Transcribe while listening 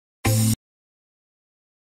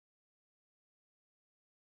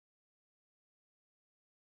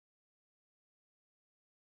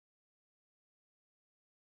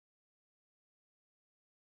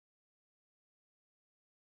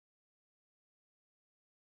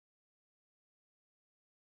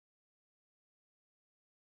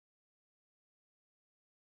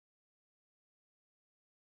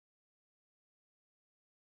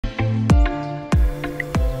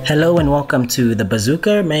Hello and welcome to the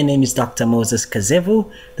Bazooka. My name is Dr. Moses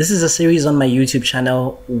Kazevu. This is a series on my YouTube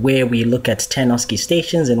channel where we look at 10 OSCE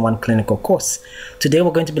stations in one clinical course. Today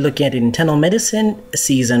we're going to be looking at internal medicine,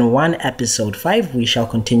 season 1, episode 5. We shall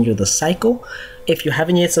continue the cycle. If you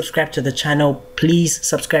haven't yet subscribed to the channel, please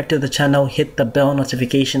subscribe to the channel, hit the bell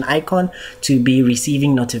notification icon to be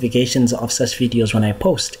receiving notifications of such videos when I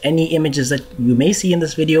post. Any images that you may see in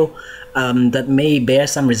this video that may bear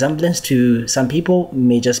some resemblance to some people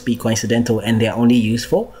may just be coincidental, and they're only used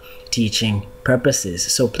for teaching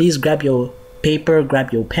purposes. So please grab your paper,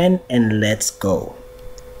 grab your pen, and let's go.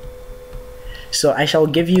 So I shall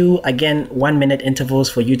give you again 1-minute intervals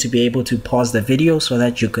for you to be able to pause the video so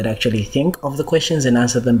that you could actually think of the questions and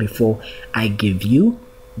answer them before I give you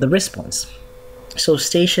the response. So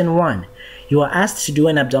station 1, you are asked to do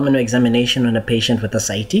an abdominal examination on a patient with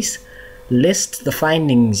ascites. List the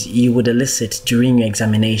findings you would elicit during your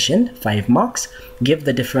examination, 5 marks. Give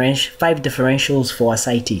the 5 differentials for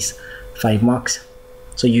ascites, 5 marks.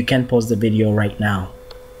 So you can pause the video right now.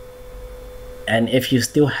 And if you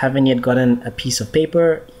still haven't yet gotten a piece of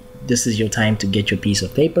paper, this is your time to get your piece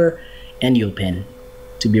of paper and your pen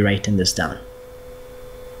to be writing this down.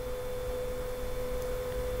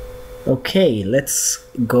 Okay, let's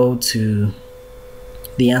go to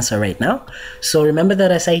the answer right now. So remember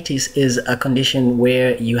that ascites is a condition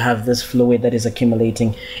where you have this fluid that is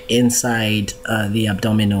accumulating inside the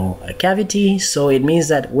abdominal cavity. So it means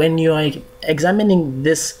that when you are examining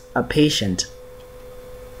this patient,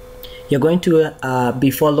 you're going to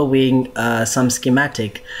be following some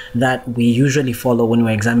schematic that we usually follow when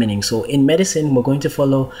we're examining. So in medicine, we're going to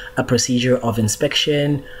follow a procedure of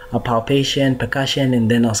inspection, a palpation, percussion,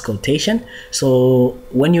 and then auscultation. So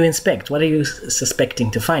when you inspect, what are you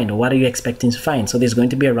suspecting to find, or what are you expecting to find? So there's going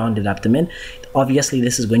to be a rounded abdomen. Obviously,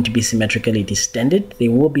 this is going to be symmetrically distended.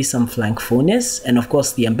 There will be some flank fullness, and of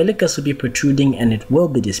course, the umbilicus will be protruding and it will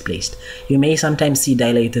be displaced. You may sometimes see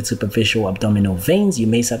dilated superficial abdominal veins. You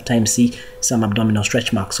may sometimes see some abdominal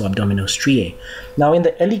stretch marks or abdominal striae. Now, in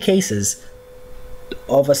the early cases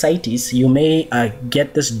of ascites, you may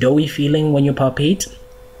get this doughy feeling when you palpate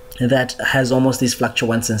that has almost this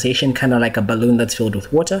fluctuant sensation, kind of like a balloon that's filled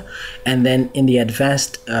with water. And then in the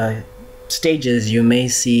advanced stages, you may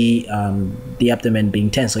see the abdomen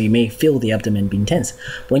being tense, or you may feel the abdomen being tense.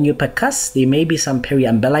 When you percuss, there may be some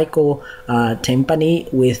periumbilical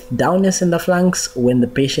tympany with downness in the flanks when the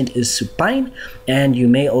patient is supine, and you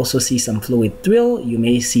may also see some fluid thrill. You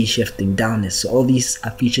may see shifting downness. So all these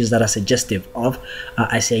are features that are suggestive of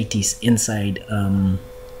ascites inside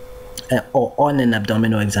or on an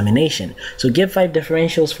abdominal examination. So give 5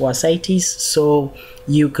 differentials for ascites. So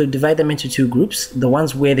you could divide them into 2 groups: the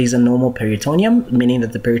ones where there's a normal peritoneum, meaning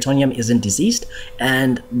that the peritoneum isn't diseased,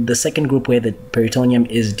 and the second group where the peritoneum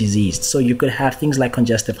is diseased. So you could have things like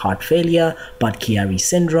congestive heart failure, Budd-Chiari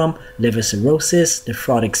syndrome, liver cirrhosis,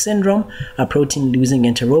 nephrotic syndrome, protein losing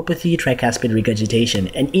enteropathy, tricuspid regurgitation.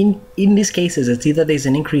 And in these cases, it's either there's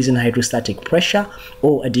an increase in hydrostatic pressure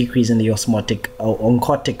or a decrease in the osmotic or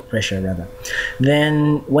oncotic pressure rather.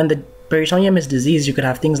 Then when the peritoneum is diseased, you could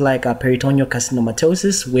have things like peritoneal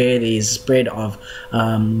carcinomatosis, where there is spread of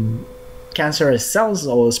cancerous cells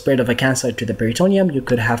or spread of a cancer to the peritoneum. You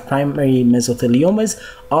could have primary mesotheliomas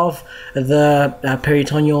of the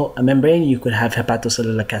peritoneal membrane. You could have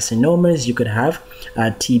hepatocellular carcinomas. You could have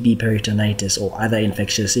TB peritonitis or other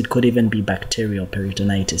infectious. It could even be bacterial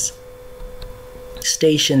peritonitis.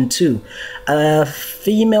 Station 2, a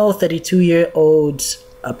female 32-year-old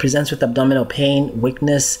presents with abdominal pain,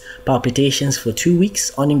 weakness, palpitations for 2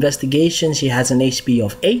 weeks. On investigation, she has an HB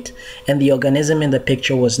of 8, and the organism in the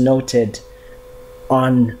picture was noted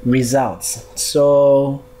on results.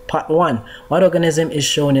 So part 1, what organism is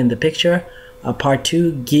shown in the picture? Part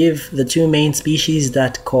 2, give the 2 main species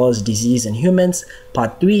that cause disease in humans.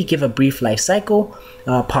 Part 3, give a brief life cycle.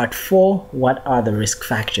 Part 4, what are the risk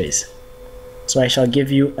factors? So I shall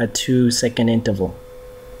give you a 2-second interval.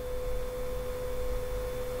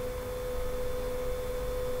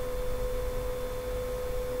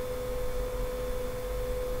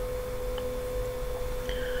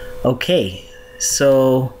 Okay,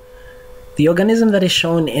 so the organism that is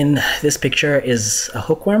shown in this picture is a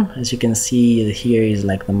hookworm. As you can see, here is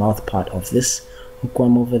like the mouth part of this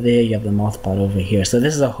hookworm over there. You have the mouth part over here. So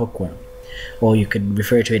this is a hookworm. or you could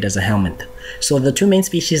refer to it as a helmet. So the two main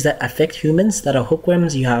species that affect humans that are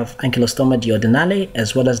hookworms, you have Ankylostoma duodenale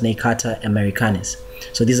as well as Neicata americanus.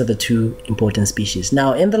 So these are the two important species.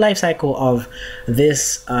 Now, in the life cycle of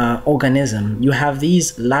this organism, you have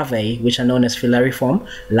these larvae, which are known as filariform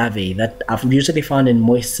larvae, that are usually found in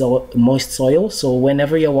moist soil. So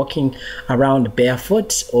whenever you're walking around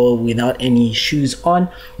barefoot or without any shoes on,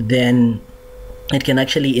 then it can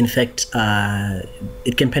actually infect,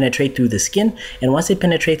 it can penetrate through the skin. And once it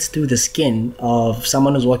penetrates through the skin of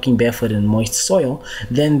someone who's walking barefoot in moist soil,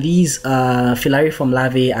 then these filariform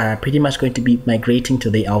larvae are pretty much going to be migrating to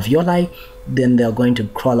the alveoli. Then they're going to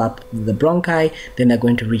crawl up the bronchi, then they're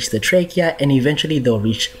going to reach the trachea, and eventually they'll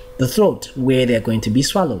reach the throat, where they're going to be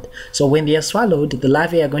swallowed. So when they are swallowed, the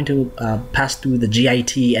larvae are going to pass through the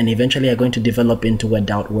GIT and eventually are going to develop into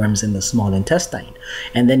adult worms in the small intestine.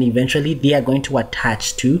 And then eventually they are going to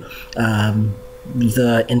attach to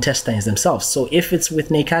the intestines themselves. So if it's with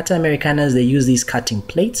Neicata americanus, they use these cutting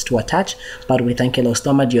plates to attach, but with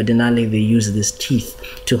Ankylostoma duodenale, they use these teeth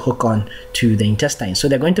to hook on to the intestines. So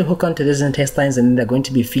they're going to hook onto these intestines, and they're going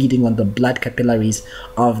to be feeding on the blood capillaries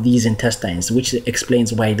of these intestines, which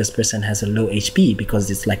explains why this person has a low HP, because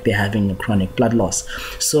it's like they're having a chronic blood loss.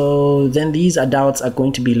 So then these adults are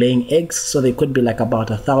going to be laying eggs. So they could be like about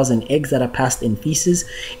 1,000 eggs that are passed in feces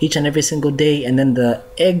each and every single day, and then the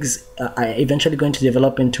eggs are eventually going to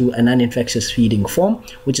develop into a non-infectious feeding form,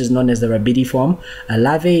 which is known as the rabidiform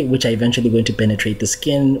larvae, which are eventually going to penetrate the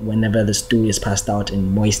skin whenever the stool is passed out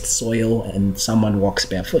in moist soil and someone walks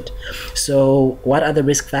barefoot. So what are the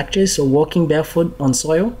risk factors? So walking barefoot on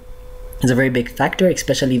soil is a very big factor,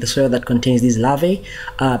 especially the soil that contains these larvae.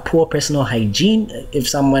 Poor personal hygiene, if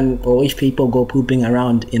someone or if people go pooping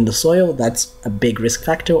around in the soil, that's a big risk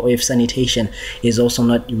factor. Or if sanitation is also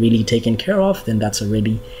not really taken care of, then that's a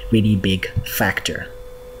really big factor.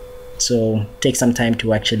 So take some time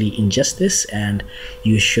to actually ingest this, and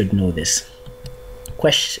you should know this.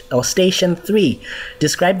 Question or station 3,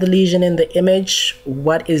 describe the lesion in the image.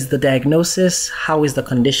 What is the diagnosis? How is the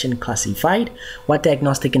condition classified? What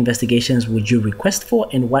diagnostic investigations would you request for,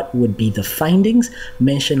 and what would be the findings?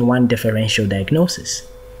 Mention one differential diagnosis.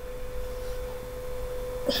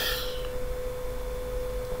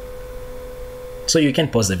 So you can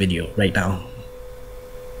pause the video right now.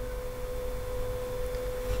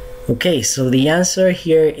 Okay, so the answer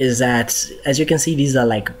here is that, as you can see, these are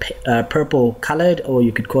like purple colored, or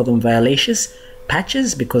you could call them violaceous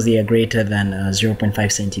patches, because they are greater than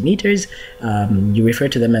 0.5 centimeters. You refer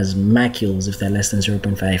to them as macules if they're less than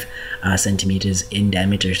 0.5 centimeters in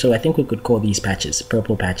diameter. So I think we could call these patches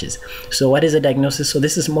purple patches. So what is the diagnosis? So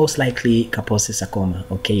this is most likely Kaposi sarcoma.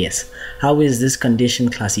 Okay, yes. How is this condition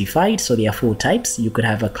classified? So there are 4 types. You could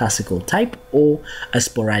have a classical type or a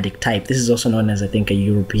sporadic type. This is also known as, I think, a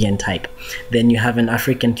European type. Then you have an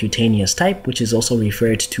African cutaneous type, which is also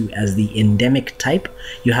referred to as the endemic type.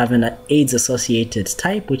 You have an AIDS associated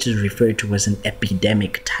type, which is referred to as an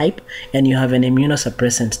epidemic type, and you have an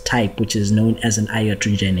immunosuppressant type, which is known as an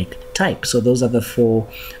iatrogenic type. So those are the 4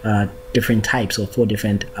 different types, or 4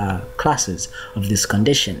 different classes of this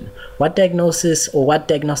condition. What diagnosis or what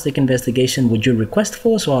diagnostic investigation would you request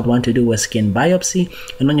for? So I'd want to do a skin biopsy,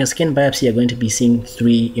 and on your skin biopsy you're going to be seeing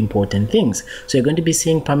 3 important things. So you're going to be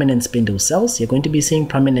seeing prominent spindle cells, you're going to be seeing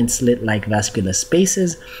prominent slit-like vascular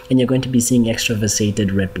spaces, and you're going to be seeing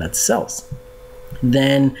extravasated red blood cells.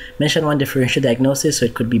 Then mention one differential diagnosis. So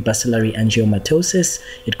it could be bacillary angiomatosis,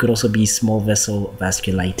 it could also be small vessel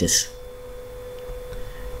vasculitis.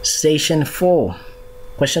 Station 4,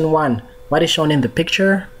 question 1, what is shown in the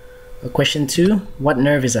picture? Question 2, what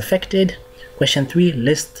nerve is affected? Question 3,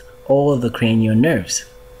 list all the cranial nerves.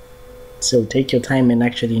 So take your time and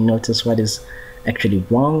actually notice what is actually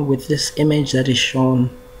wrong with this image that is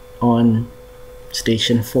shown on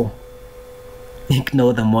station 4.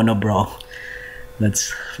 Ignore the monobrow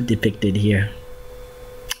that's depicted here.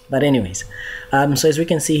 But anyways, so as we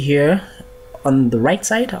can see here, on the right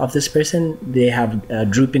side of this person, they have a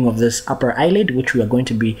drooping of this upper eyelid, which we are going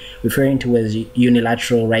to be referring to as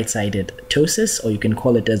unilateral right-sided ptosis, or you can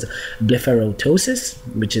call it as blepharoptosis,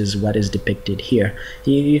 which is what is depicted here.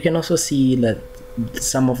 You can also see that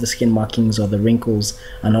some of the skin markings or the wrinkles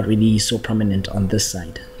are not really so prominent on this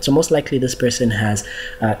side. So most likely this person has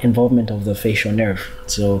involvement of the facial nerve,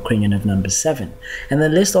 so cranial nerve number 7. And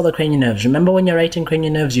then list all the cranial nerves. Remember, when you're writing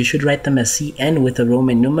cranial nerves, you should write them as CN with a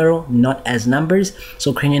Roman numeral, not as numbers.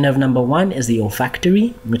 So cranial nerve number 1 is the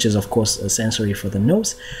olfactory, which is of course sensory for the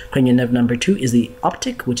nose. Cranial nerve number 2 is the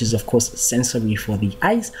optic, which is of course sensory for the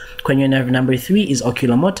eyes. Cranial nerve number 3 is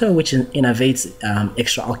oculomotor, which innervates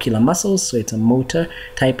extraocular muscles, so it's a motor motor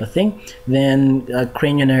type of thing. Then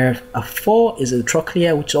cranial nerve 4 is the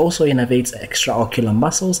trochlea, which also innervates extraocular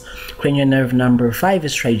muscles. Cranial nerve number 5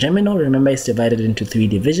 is trigeminal. Remember, it's divided into 3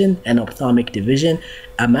 divisions: an ophthalmic division,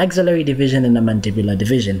 a maxillary division, and a mandibular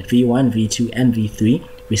division, V1, V2, and V3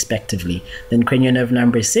 respectively. Then cranial nerve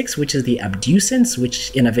number 6, which is the abducens,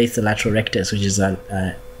 which innervates the lateral rectus, which is an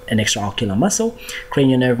extraocular muscle.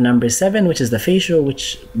 Cranial nerve number 7, which is the facial,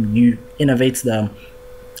 which innervates the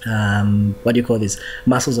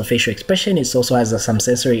muscles of facial expression. It also has some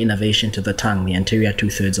sensory innervation to the tongue, the anterior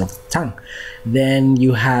 2/3 of the tongue. Then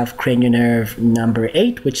you have cranial nerve number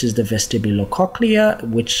 8, which is the vestibulocochlear,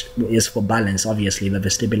 which is for balance, obviously, the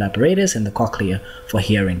vestibular apparatus, and the cochlea for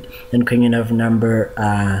hearing. Then cranial nerve number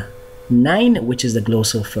 9, which is the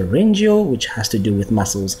glossopharyngeal, which has to do with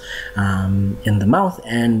muscles in the mouth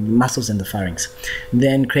and muscles in the pharynx.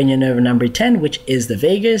 Then cranial nerve number 10, which is the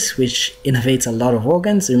vagus, which innervates a lot of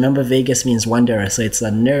organs. Remember, vagus means wanderer, so it's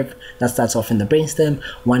a nerve that starts off in the brainstem,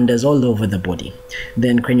 wanders all over the body.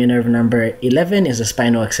 Then cranial nerve number 11 is a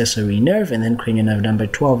spinal accessory nerve, and then cranial nerve number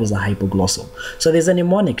 12 is a hypoglossal. So there's a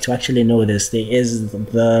mnemonic to actually know this. There is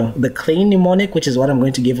the clean mnemonic, which is what I'm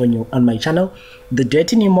going to give on my channel. The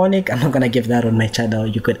dirty mnemonic, I'm not going to give that on my channel.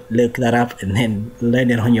 You could look that up and then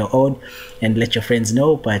learn it on your own and let your friends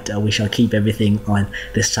know, but we shall keep everything on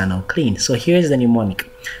this channel clean. So here's the mnemonic.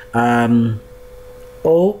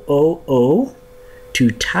 O,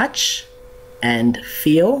 to touch and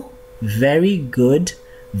feel very good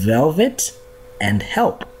velvet and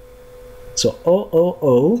help. So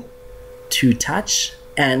O, to touch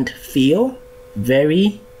and feel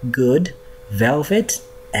very good velvet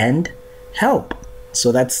and help.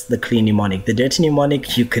 So that's the clean mnemonic. The dirty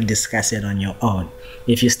mnemonic, you could discuss it on your own.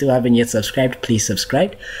 If you still haven't yet subscribed, please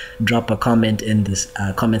subscribe. Drop a comment in this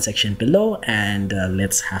comment section below, and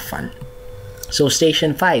let's have fun. So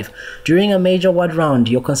station 5, during a major ward round,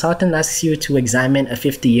 your consultant asks you to examine a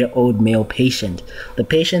 50-year-old male patient. The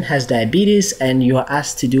patient has diabetes, and you are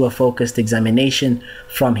asked to do a focused examination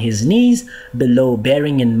from his knees below,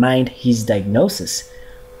 bearing in mind his diagnosis.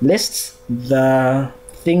 Lists the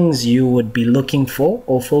things you would be looking for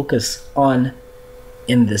or focus on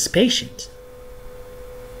in this patient.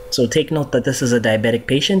 So take note that this is a diabetic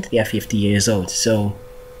patient. They are 50 years old. So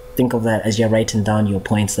think of that as you're writing down your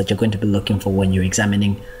points that you're going to be looking for when you're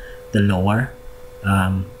examining the lower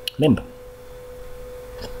limb.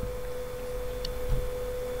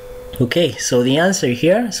 Okay, so the answer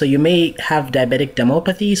here, so you may have diabetic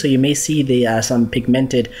dermopathy, so you may see some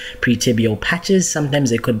pigmented pretibial patches. Sometimes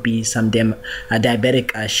there could be some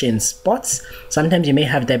diabetic shin spots. Sometimes you may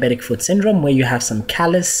have diabetic foot syndrome, where you have some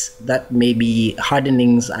callus that may be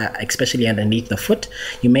hardenings, especially underneath the foot.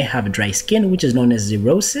 You may have dry skin, which is known as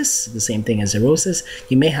xerosis, the same thing as xerosis.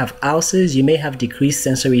 You may have ulcers. You may have decreased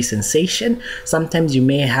sensory sensation. Sometimes you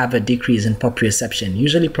may have a decrease in proprioception.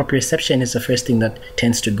 Usually proprioception is the first thing that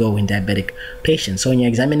tends to go in diabetic patients. So when you're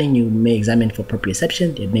examining, you may examine for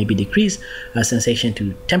proprioception. It may be decreased. Sensation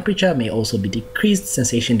to temperature may also be decreased.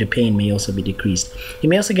 Sensation to pain may also be decreased. You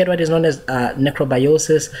may also get what is known as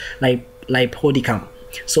necrobiosis lipodicum.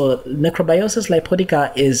 So necrobiosis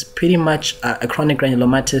lipoidica is pretty much a chronic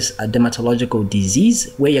granulomatous dermatological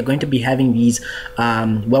disease, where you're going to be having these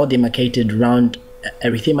well demarcated round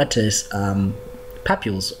erythematous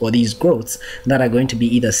papules, or these growths that are going to be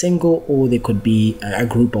either single, or they could be a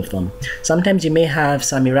group of them. Sometimes you may have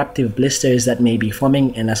some eruptive blisters that may be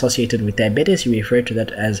forming and associated with diabetes. You refer to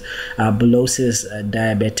that as bullosis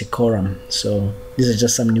diabeticorum. So these are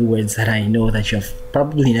just some new words that I know that you've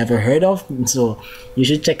probably never heard of, so you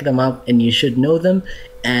should check them out and you should know them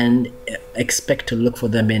and expect to look for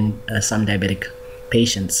them in some diabetic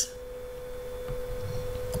patients.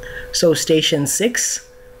 So station 6,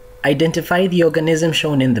 identify the organism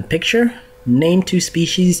shown in the picture. Name 2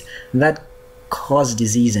 species that cause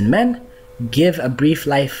disease in men. Give a brief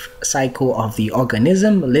life cycle of the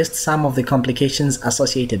organism. List some of the complications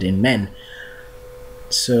associated in men.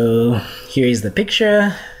 So here is the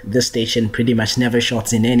picture. This station pretty much never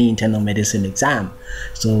shorts in any internal medicine exam.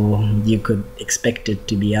 So you could expect it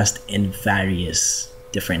to be asked in various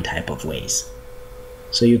different type of ways.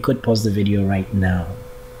 So you could pause the video right now.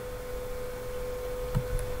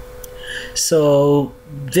 So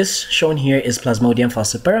this shown here is Plasmodium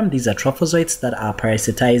falciparum. These are trophozoites that are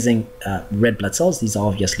parasitizing red blood cells. These are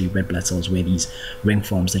obviously red blood cells where these ring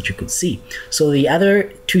forms that you could see. So the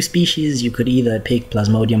other 2 species, you could either pick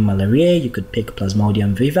Plasmodium malariae, you could pick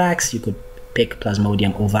Plasmodium vivax, you could pick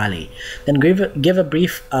Plasmodium ovale. Then give a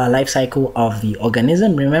brief life cycle of the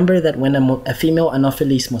organism. Remember that when a female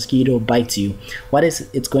Anopheles mosquito bites you, what is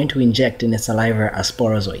it's going to inject in its saliva are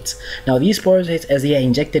sporozoites. Now these sporozoites, as they are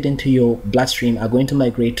injected into your bloodstream, are going to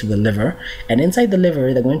migrate to the liver, and inside the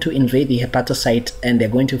liver they're going to invade the hepatocyte, and they're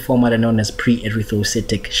going to form what are known as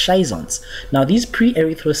pre-erythrocytic schizons. Now these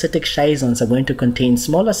pre-erythrocytic schizons are going to contain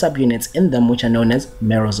smaller subunits in them, which are known as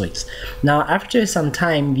merozoites. Now after some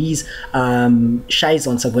time, these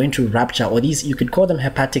schizons are going to rupture, or these, you could call them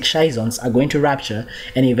hepatic schizons, are going to rupture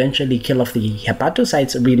and eventually kill off the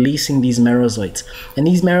hepatocytes, releasing these merozoites. And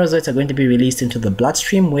these merozoites are going to be released into the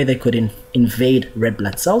bloodstream, where they could invade red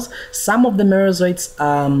blood cells. Some of the merozoites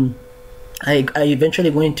are eventually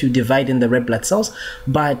going to divide in the red blood cells,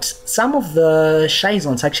 but some of the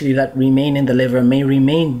schizons actually that remain in the liver may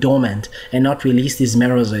remain dormant and not release these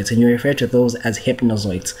merozoites, and you refer to those as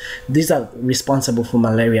hypnozoites. These are responsible for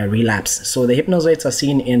malaria relapse. So the hypnozoites are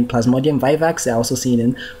seen in Plasmodium vivax, they're also seen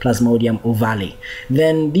in Plasmodium ovale.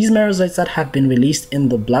 Then these merozoites that have been released in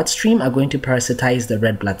the bloodstream are going to parasitize the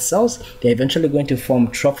red blood cells. They're eventually going to form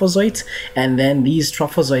trophozoites, and then these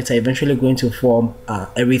trophozoites are eventually going to form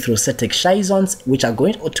erythrocytic schizons, which are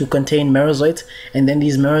going to contain merozoites, and then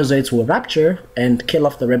these merozoites will rupture and kill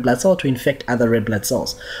off the red blood cell to infect other red blood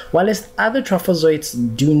cells. Whilst other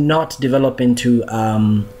trophozoites do not develop into,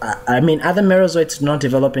 other merozoites do not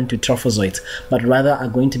develop into trophozoites, but rather are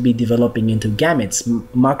going to be developing into gametes,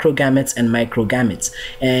 macrogametes and microgametes.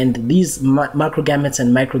 And these macrogametes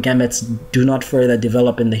and microgametes do not further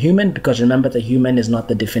develop in the human, because remember, the human is not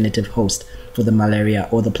the definitive host for the malaria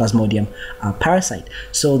or the Plasmodium parasite.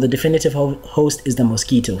 So the definitive host is the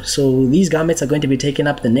mosquito. So these gametes are going to be taken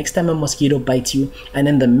up the next time a mosquito bites you, and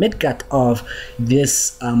in the midgut of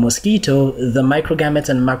this mosquito, the microgametes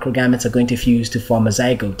and macrogametes are going to fuse to form a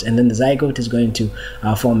zygote, and then the zygote is going to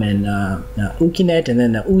form an ookinet, and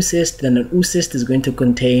then an oocyst. Then an oocyst is going to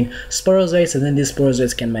contain sporozoites, and then these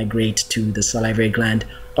sporozoites can migrate to the salivary gland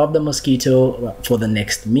of the mosquito for the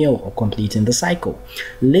next meal, or completing the cycle.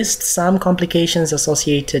 List some complications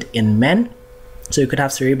associated in men. So you could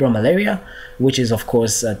have cerebral malaria, which is of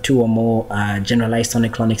course 2 or more generalized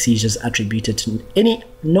tonic-clonic seizures attributed to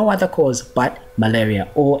no other cause but malaria,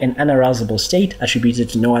 or an unarousable state attributed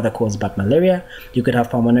to no other cause but malaria. You could have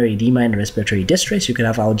pulmonary edema and respiratory distress. You could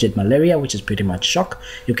have algid malaria, which is pretty much shock.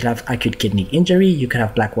 You could have acute kidney injury. You could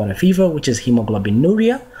have black water fever, which is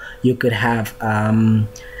hemoglobinuria. You could have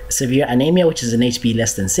severe anemia, which is an HB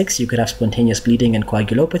less than 6. You could have spontaneous bleeding and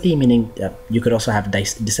coagulopathy, meaning you could also have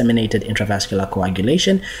disseminated intravascular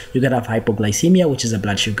coagulation. You could have hypoglycemia, which is a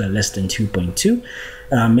blood sugar less than 2.2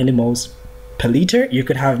 millimoles per liter. You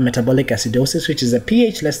could have metabolic acidosis, which is a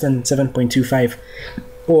pH less than 7.25,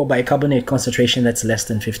 or bicarbonate concentration that's less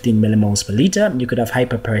than 15 millimoles per liter. You could have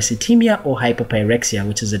hyperparasitemia or hyperpyrexia,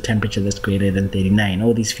 which is a temperature that's greater than 39.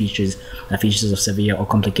 All these features are features of severe or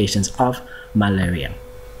complications of malaria.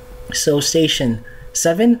 So station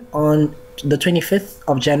 7, on the 25th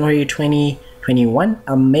of January 2021,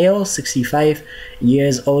 a male 65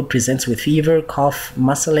 years old presents with fever, cough,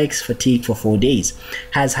 muscle aches, fatigue for 4 days,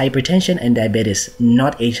 has hypertension and diabetes,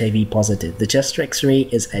 not HIV positive. The chest x-ray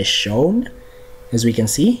is as shown, as we can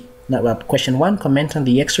see. Now, question 1, comment on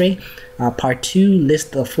the x-ray. Part 2,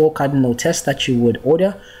 list the 4 cardinal tests that you would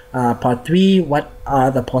order. Part 3, what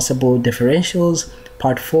are the possible differentials?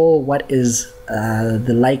 Part 4, what is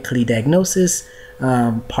the likely diagnosis?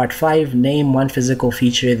 Part 5, name one physical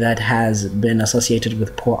feature that has been associated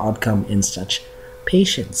with poor outcome in such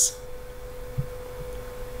patients.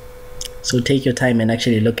 So take your time and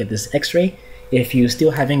actually look at this x-ray. If you're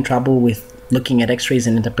still having trouble with looking at x-rays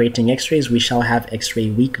and interpreting x-rays, we shall have x-ray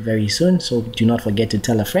week very soon, so do not forget to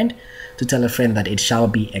tell a friend that it shall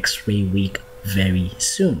be x-ray week very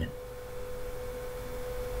soon.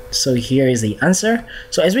 So here is the answer.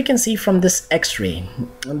 So as we can see from this x-ray,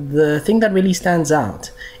 the thing that really stands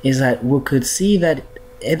out is that we could see that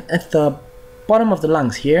at the bottom of the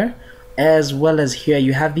lungs here, as well as here,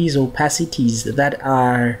 you have these opacities that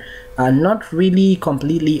are not really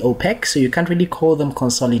completely opaque, so you can't really call them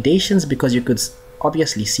consolidations because you could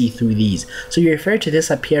obviously see through these. So you refer to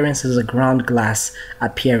this appearance as a ground glass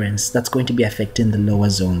appearance that's going to be affecting the lower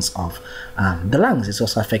zones of the lungs. It's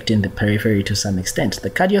also affecting the periphery to some extent. The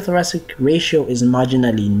cardiothoracic ratio is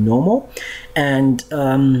marginally normal, and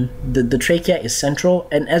the trachea is central.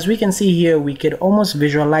 And as we can see here, we could almost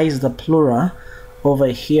visualize the pleura over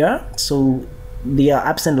here. So there are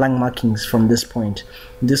absent lung markings from this point.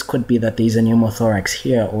 This could be that there is a pneumothorax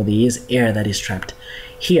here, or there is air that is trapped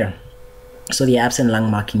here. So the absent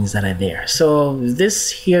lung markings that are there. So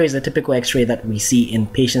this here is a typical x-ray that we see in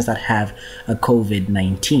patients that have a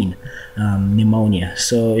COVID-19 pneumonia.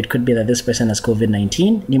 So it could be that this person has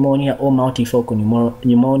COVID-19 pneumonia, or multifocal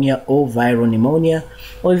pneumonia, or viral pneumonia,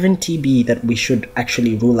 or even TB that we should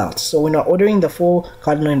actually rule out. So when you're ordering the 4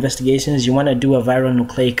 cardinal investigations, you want to do a viral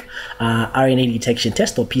nucleic RNA detection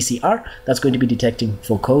test, or PCR. That's going to be detecting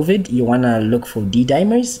for COVID. You want to look for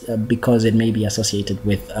D-dimers because it may be associated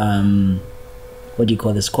with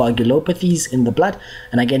coagulopathies in the blood.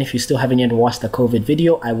 And again, if you still haven't yet watched the COVID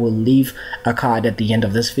video, I will leave a card at the end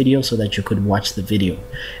of this video so that you could watch the video.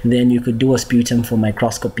 Then you could do a sputum for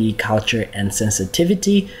microscopy, culture, and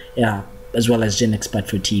sensitivity, as well as GenExpert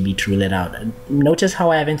for TB to rule it out. Notice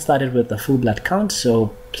how I haven't started with the full blood count,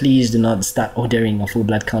 so please do not start ordering a full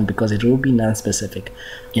blood count because it will be non-specific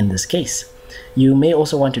in this case. You may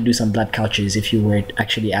also want to do some blood cultures if you were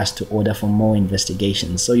actually asked to order for more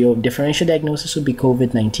investigations. So your differential diagnosis would be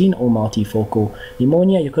COVID-19 or multifocal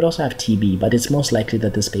pneumonia. You could also have TB, but it's most likely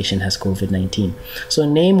that this patient has COVID-19. So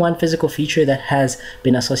name one physical feature that has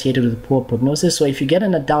been associated with poor prognosis. So if you get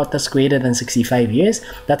an adult that's greater than 65 years,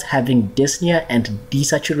 that's having dyspnea and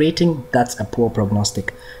desaturating, that's a poor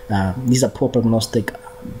prognostic. These are poor prognostic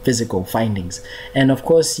physical findings. And of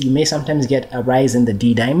course, you may sometimes get a rise in the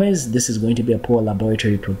D-dimers. This is going to be a poor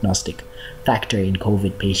laboratory prognostic factor in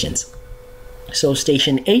COVID patients. So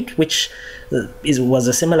station 8, which was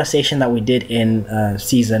a similar station that we did in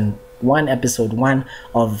season 1, episode 1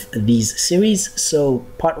 of these series. So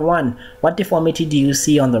part 1, what deformity do you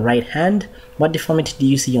see on the right hand? What deformity do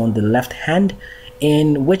you see on the left hand?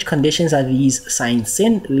 In which conditions are these signs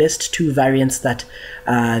seen? List 2 variants that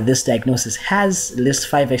this diagnosis has. List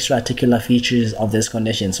 5 extraarticular features of this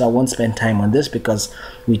condition. So I won't spend time on this because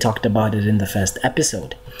we talked about it in the first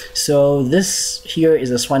episode. So this here is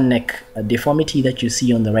a swan neck deformity that you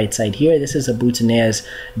see on the right side here. This is a Boutonniere's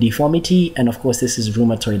deformity, and of course this is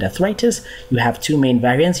rheumatoid arthritis. You have 2 main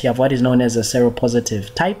variants. You have what is known as a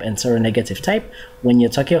seropositive type and seronegative type. When you're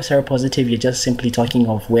talking of seropositive, you're just simply talking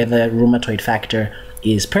of whether rheumatoid factor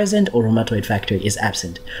is present or rheumatoid factor is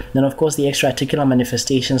absent. Then of course the extraarticular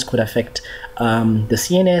manifestations could affect the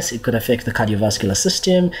CNS, it could affect the cardiovascular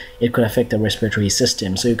system, it could affect the respiratory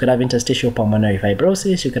system. So you could have interstitial pulmonary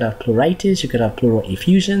fibrosis, you could have pleuritis, you could have pleural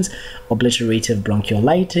effusions, obliterative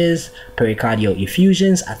bronchiolitis, pericardial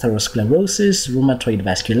effusions, atherosclerosis, rheumatoid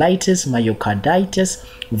vasculitis, myocarditis,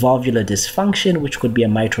 valvular dysfunction, which could be a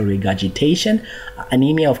mitral regurgitation,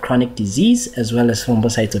 anemia of chronic disease, as well as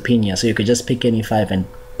thrombocytopenia. So you could just pick any 5 and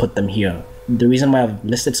put them here. The reason why I've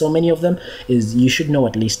listed so many of them is you should know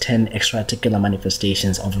at least 10 extraarticular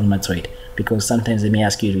manifestations of rheumatoid, because sometimes they may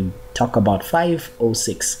ask you to talk about 5 or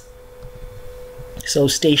 6. So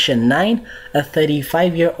station 9, a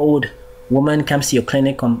 35-year-old woman comes to your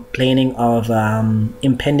clinic complaining of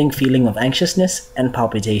impending feeling of anxiousness and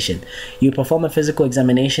palpitation. You perform a physical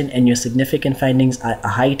examination and your significant findings are a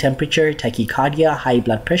high temperature, tachycardia, high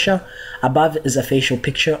blood pressure. Above is a facial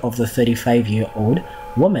picture of the 35-year-old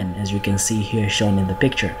woman, as you can see here shown in the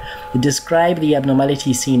picture. Describe the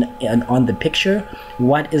abnormality seen on the picture.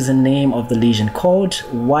 What is the name of the lesion called?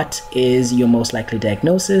 What is your most likely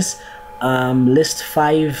diagnosis? List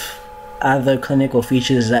 5 other clinical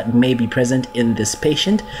features that may be present in this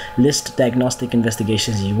patient. List diagnostic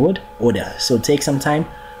investigations you would order. So take some time.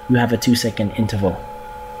 You have a 2-second interval.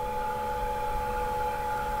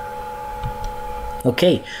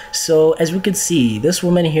 Okay, so as we can see, this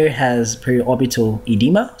woman here has periorbital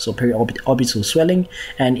edema, so periorbital swelling,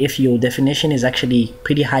 and if your definition is actually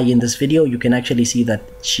pretty high in this video, you can actually see that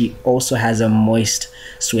she also has a moist,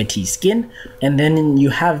 sweaty skin. And then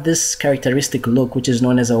you have this characteristic look, which is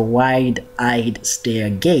known as a wide-eyed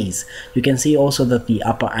stare gaze. You can see also that the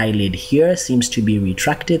upper eyelid here seems to be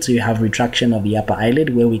retracted, so you have retraction of the upper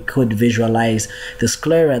eyelid where we could visualize the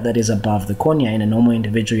sclera that is above the cornea. In a normal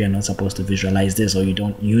individual, you're not supposed to visualize this, or you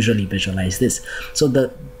don't usually visualize this. So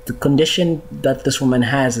the condition that this woman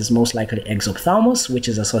has is most likely exophthalmos, which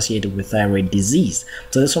is associated with thyroid disease.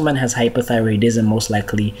 So this woman has hyperthyroidism, most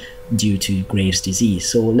likely due to Graves' disease.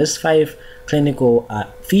 So list 5 clinical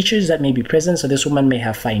features that may be present. So this woman may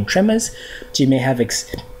have fine tremors, she may have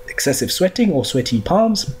excessive sweating or sweaty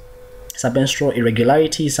palms, submenstrual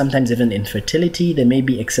irregularities, sometimes even infertility. There may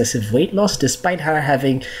be excessive weight loss despite her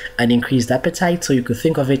having an increased appetite. So you could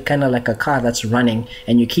think of it kind of like a car that's running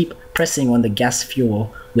and you keep pressing on the gas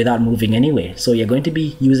fuel without moving anywhere. So you're going to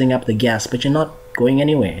be using up the gas, but you're not going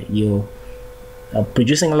anywhere. You're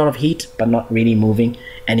producing a lot of heat but not really moving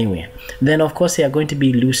anywhere. Then of course there are going to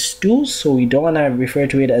be loose stools, so we don't want to refer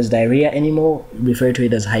to it as diarrhea anymore, refer to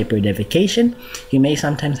it as hyperdefecation. You may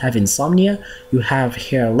sometimes have insomnia, you have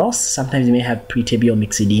hair loss, sometimes you may have pretibial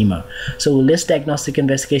myxedema. So list diagnostic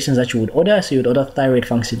investigations that you would order. So you would order thyroid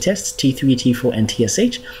function tests, T3, T4 and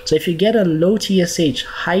TSH. So if you get a low TSH,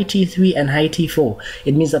 high T3 and high T4,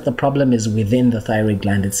 it means that the problem is within the thyroid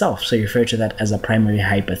gland itself, so you refer to that as a primary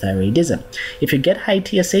hyperthyroidism. If you get high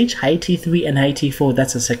TSH, high T3 and high T4,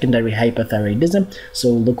 that's a secondary hyperthyroidism, so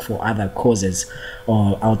look for other causes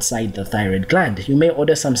or outside the thyroid gland. You may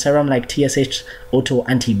order some serum like TSH auto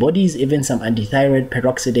antibodies, even some antithyroid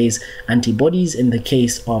peroxidase antibodies in the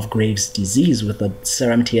case of Graves' disease with the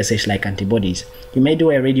serum TSH like antibodies. You may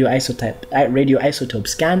do a radioisotope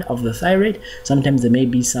scan of the thyroid. Sometimes there may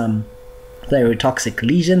be some thyrotoxic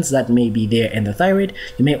lesions that may be there in the thyroid.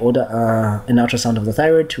 You may order an ultrasound of the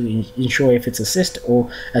thyroid to ensure if it's a cyst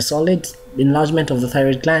or a solid enlargement of the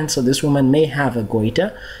thyroid gland. So this woman may have a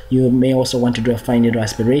goiter. You may also want to do a fine needle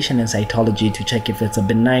aspiration and cytology to check if it's a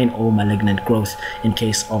benign or malignant growth in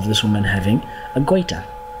case of this woman having a goiter.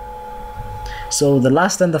 So the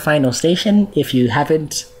last and the final station, if you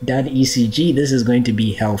haven't done ECG, this is going to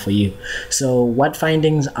be hell for you. So what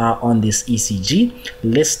findings are on this ECG?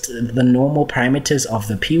 List the normal parameters of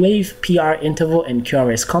the P wave, PR interval and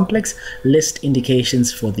QRS complex. List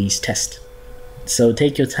indications for these tests. So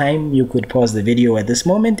take your time. You could pause the video at this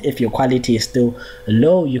moment. If your quality is still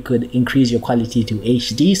low, you could increase your quality to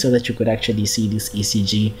HD so that you could actually see this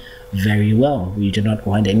ECG very well. We do not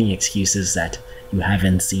want any excuses that you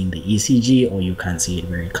haven't seen the ECG or you can't see it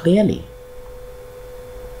very clearly.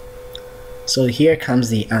 So here comes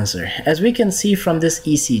the answer. As we can see from this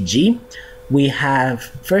ECG, we have,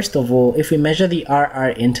 first of all, if we measure the RR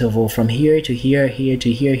interval from here to here, here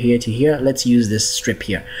to here, here to here, let's use this strip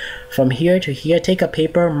here. From here to here, take a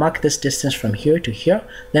paper, mark this distance from here to here,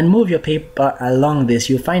 then move your paper along this.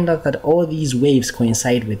 You'll find out that all these waves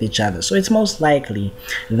coincide with each other. So it's most likely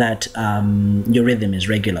that your rhythm is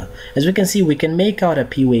regular. As we can see, we can make out a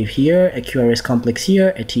P wave here, a QRS complex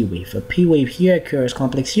here, a T wave, a P wave here, a QRS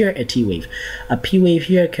complex here, a T wave, a P wave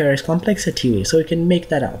here, a QRS complex, a T wave. So we can make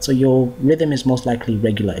that out. So your rhythm is most likely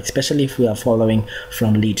regular, especially if we are following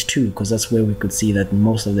from lead 2, because that's where we could see that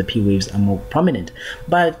most of the P waves are more prominent.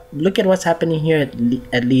 But look at what's happening here at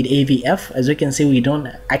lead AVF. As we can see, we don't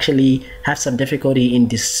actually have some difficulty in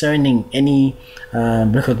discerning any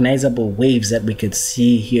recognizable waves that we could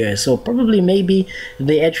see here. So probably maybe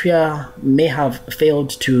the atria may have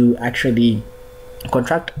failed to actually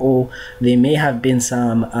contract, or there may have been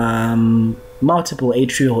some multiple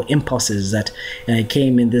atrial impulses that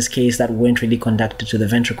came in this case that weren't really conducted to the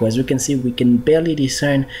ventricle. As we can see, we can barely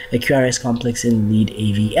discern a QRS complex in lead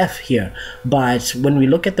AVF here. But when we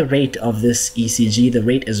look at the rate of this ECG, the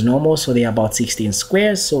rate is normal, so they're about 16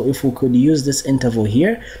 squares. So if we could use this interval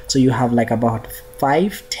here, so you have like about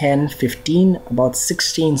 5, 10, 15, about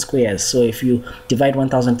 16 squares. So if you divide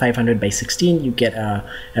 1500 by 16, you get a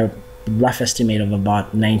rough estimate of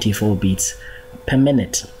about 94 beats per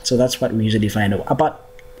minute. So that's what we usually find. About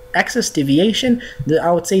axis deviation,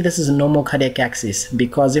 I would say this is a normal cardiac axis,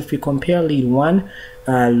 because if we compare lead 1,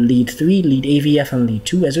 lead 3, lead AVF and lead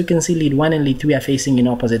 2, as you can see, lead 1 and lead 3 are facing in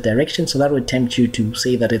opposite directions, so that would tempt you to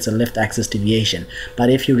say that it's a left axis deviation. But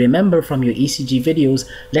if you remember from your ECG videos,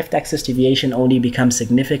 left axis deviation only becomes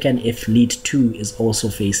significant if lead 2 is also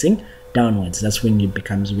facing downwards. That's when it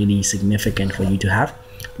becomes really significant for you to have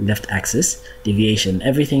left axis deviation.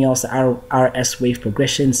 Everything else, the RS wave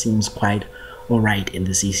progression seems quite alright in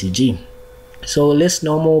this ECG. So list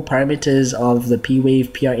normal parameters of the P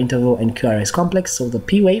wave, PR interval and QRS complex. So the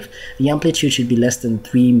P wave, the amplitude should be less than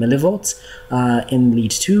 3 millivolts in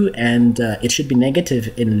lead 2, and it should be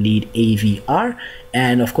negative in lead AVR,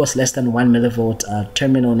 and of course less than 1 millivolt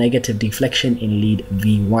terminal negative deflection in lead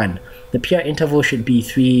V1. The PR interval should be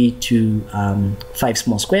 3 to 5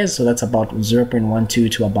 small squares, so that's about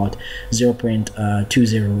 0.12 to about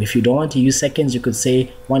 0.20. If you don't want to use seconds, you could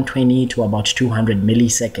say 120 to about 200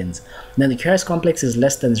 milliseconds. Then the QRS complex is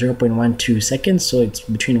less than 0.12 seconds, so it's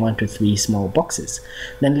between 1 to 3 small boxes.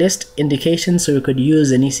 Then list indications, so you could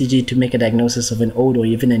use an ECG to make a diagnosis of an old or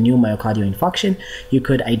even a new myocardial infarction. You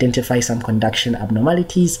could identify some conduction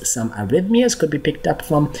abnormalities, some arrhythmias could be picked up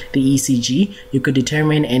from the ECG. You could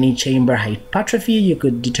determine any chamber hypertrophy. You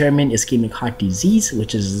could determine ischemic heart disease,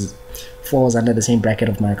 which falls under the same bracket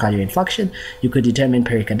of myocardial infarction. You could determine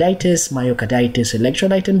pericarditis, myocarditis,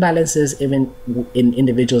 electrolyte imbalances, even in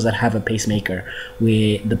individuals that have a pacemaker,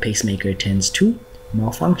 where the pacemaker tends to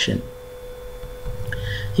malfunction.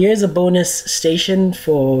 Here's a bonus station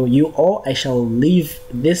for you all. I shall leave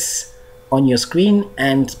this on your screen,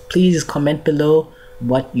 and please comment below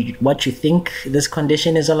what you think this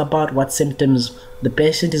condition is all about, what symptoms the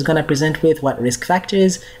patient is going to present with, what risk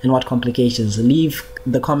factors and what complications. Leave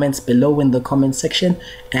the comments below in the comment section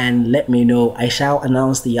and let me know. I shall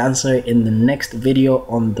announce the answer in the next video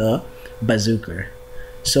on the Bazooka.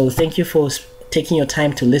 So thank you for taking your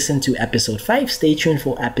time to listen to episode 5. Stay tuned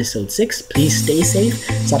for episode 6. Please stay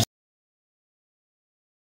safe.